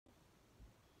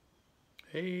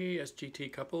Hey,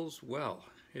 SGT couples. Well,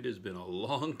 it has been a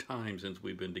long time since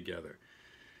we've been together.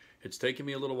 It's taken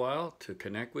me a little while to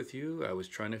connect with you. I was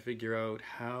trying to figure out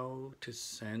how to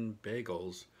send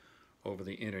bagels over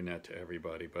the internet to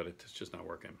everybody, but it's just not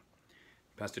working.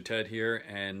 Pastor Ted here,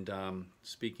 and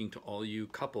speaking to all you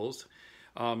couples.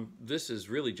 This is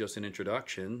really just an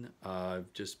introduction.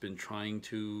 I've just been trying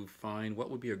to find what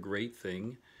would be a great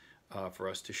thing for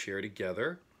us to share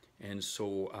together. And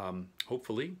so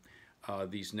hopefully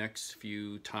these next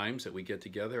few times that we get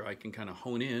together, I can kind of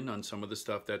hone in on some of the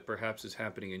stuff that perhaps is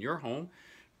happening in your home.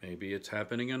 Maybe it's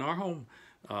happening in our home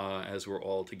as we're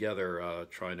all together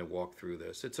trying to walk through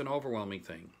this. It's an overwhelming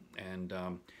thing. And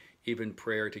even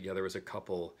prayer together as a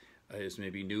couple is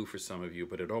maybe new for some of you,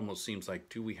 but it almost seems like,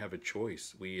 do we have a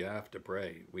choice? We have to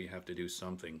pray. We have to do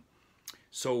something.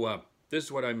 So this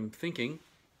is what I'm thinking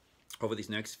over these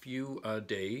next few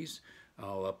days.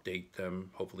 I'll update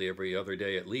them hopefully every other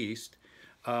day at least.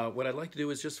 What I'd like to do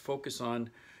is just focus on,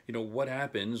 what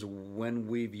happens when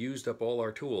we've used up all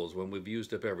our tools, when we've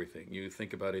used up everything. You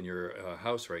think about in your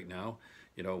house right now,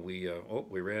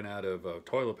 we ran out of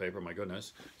toilet paper, my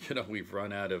goodness. We've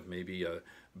run out of maybe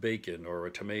bacon or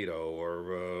a tomato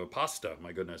or pasta,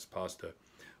 my goodness, pasta,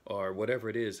 or whatever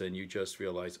it is, and you just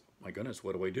realize, my goodness,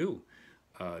 what do I do?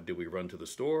 Do we run to the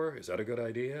store? Is that a good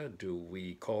idea? Do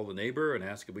we call the neighbor and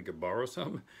ask if we could borrow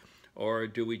some? Or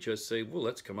do we just say, well,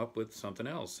 let's come up with something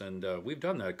else? And we've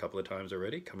done that a couple of times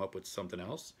already, come up with something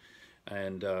else.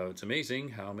 And it's amazing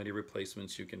how many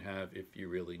replacements you can have if you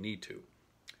really need to.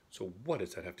 So what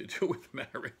does that have to do with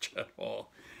marriage at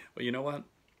all? Well, you know what?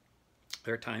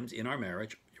 There are times in our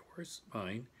marriage, yours,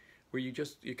 mine, where you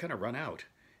kind of run out.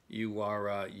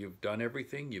 You've done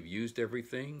everything, you've used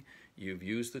everything, you've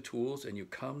used the tools, and you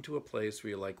come to a place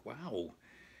where you're like, wow,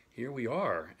 here we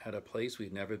are at a place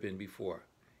we've never been before.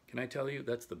 Can I tell you,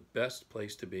 that's the best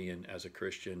place to be in as a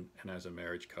Christian and as a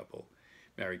married couple,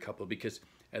 because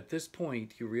at this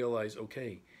point you realize,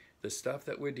 okay, the stuff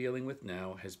that we're dealing with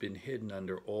now has been hidden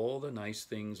under all the nice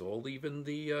things, even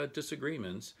the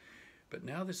disagreements, but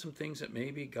now there's some things that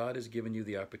maybe God has given you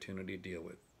the opportunity to deal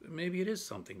with. Maybe it is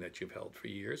something that you've held for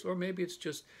years, or maybe it's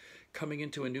just coming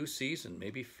into a new season,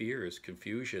 maybe fears,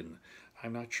 confusion.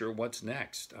 I'm not sure what's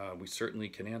next. We certainly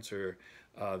can answer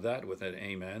that with an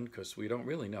amen, because we don't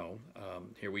really know.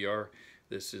 Here we are.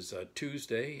 This is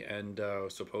Tuesday, and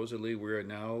supposedly we're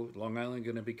now, Long Island,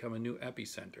 going to become a new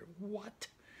epicenter. What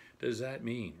does that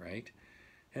mean, right?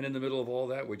 And in the middle of all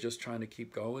that, we're just trying to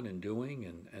keep going and doing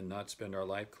and not spend our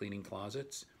life cleaning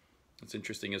closets. It's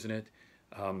interesting, isn't it?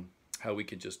 How we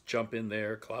can just jump in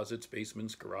there, closets,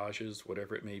 basements, garages,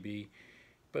 whatever it may be.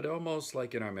 But almost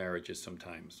like in our marriages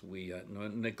sometimes, we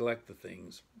neglect the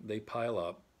things. They pile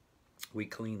up, we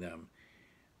clean them.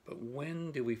 But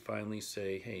when do we finally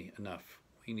say, hey, enough?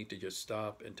 We need to just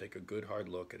stop and take a good hard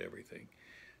look at everything.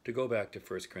 To go back to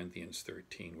 1 Corinthians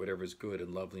 13, whatever is good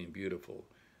and lovely and beautiful,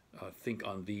 think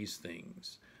on these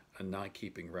things and not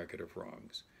keeping record of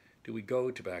wrongs. Do we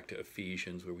go back to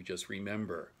Ephesians, where we just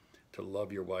remember to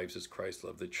love your wives as Christ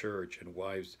loved the church, and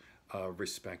wives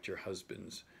respect your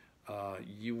husbands?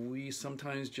 We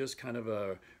sometimes just kind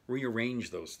of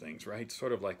rearrange those things, right?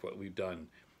 Sort of like what we've done.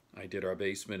 I did our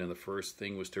basement, and the first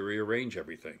thing was to rearrange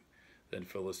everything. Then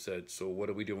Phyllis said, so what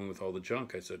are we doing with all the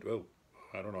junk? I said, well,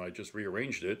 I don't know, I just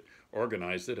rearranged it,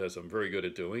 organized it, as I'm very good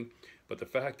at doing. But the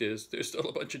fact is, there's still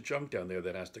a bunch of junk down there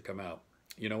that has to come out.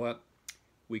 You know what?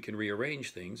 We can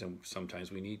rearrange things, and sometimes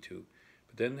we need to.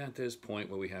 But then at this point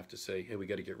where we have to say, hey, we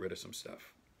got to get rid of some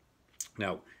stuff.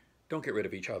 Now, don't get rid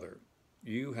of each other.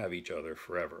 You have each other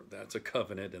forever. That's a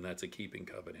covenant, and that's a keeping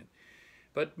covenant.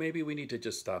 But maybe we need to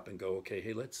just stop and go, okay,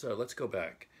 hey, let's go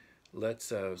back.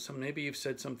 Maybe you've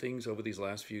said some things over these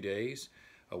last few days,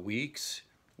 weeks,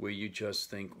 where you just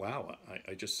think, wow,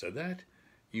 I just said that?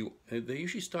 They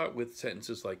usually start with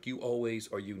sentences like you always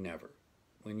or you never.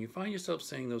 When you find yourself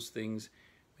saying those things,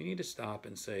 we need to stop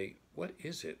and say, what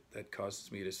is it that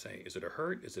causes me to say? Is it a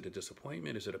hurt? Is it a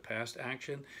disappointment? Is it a past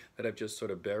action that I've just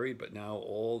sort of buried, but now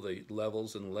all the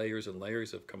levels and layers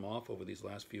have come off over these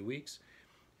last few weeks?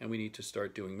 And we need to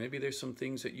start doing. Maybe there's some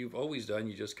things that you've always done,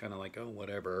 you just kind of like, oh,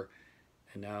 whatever.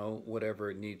 And now whatever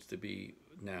it needs to be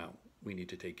now, we need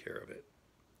to take care of it.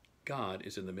 God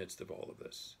is in the midst of all of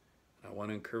this. I want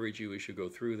to encourage you as you go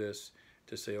through this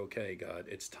to say, okay, God,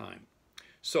 it's time.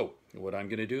 So what I'm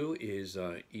going to do is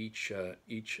each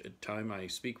time I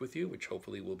speak with you, which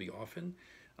hopefully will be often,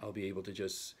 I'll be able to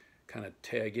just kind of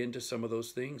tag into some of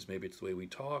those things. Maybe it's the way we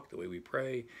talk, the way we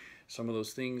pray, some of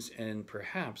those things. And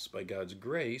perhaps by God's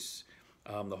grace,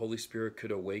 the Holy Spirit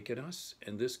could awaken us.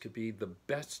 And this could be the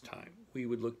best time. We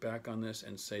would look back on this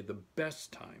and say the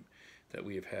best time that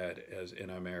we have had as in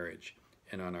our marriage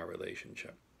and on our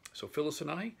relationship. So Phyllis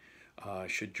and I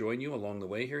should join you along the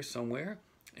way here somewhere,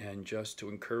 and just to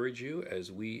encourage you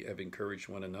as we have encouraged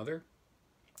one another.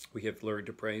 We have learned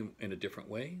to pray in a different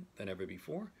way than ever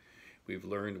before. We've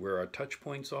learned where our touch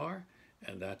points are,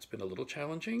 and that's been a little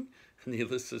challenging,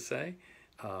 needless to say.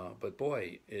 But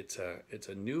boy, it's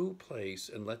a new place,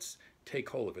 and let's take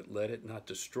hold of it. Let it not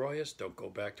destroy us. Don't go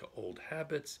back to old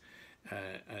habits,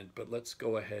 but let's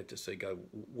go ahead to say, God,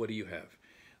 what do you have?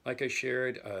 Like I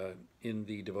shared in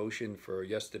the devotion for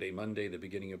yesterday, Monday, the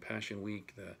beginning of Passion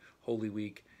Week, the Holy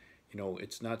Week,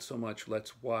 it's not so much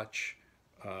let's watch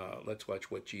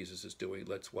what Jesus is doing.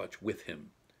 Let's watch with him.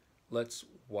 Let's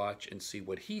watch and see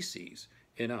what he sees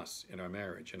in us, in our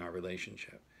marriage, in our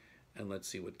relationship. And let's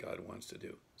see what God wants to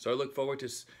do. So I look forward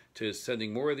to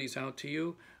sending more of these out to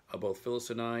you, both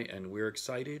Phyllis and I, and we're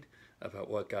excited about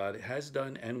what God has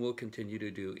done and will continue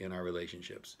to do in our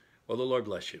relationships. Well, the Lord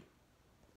bless you.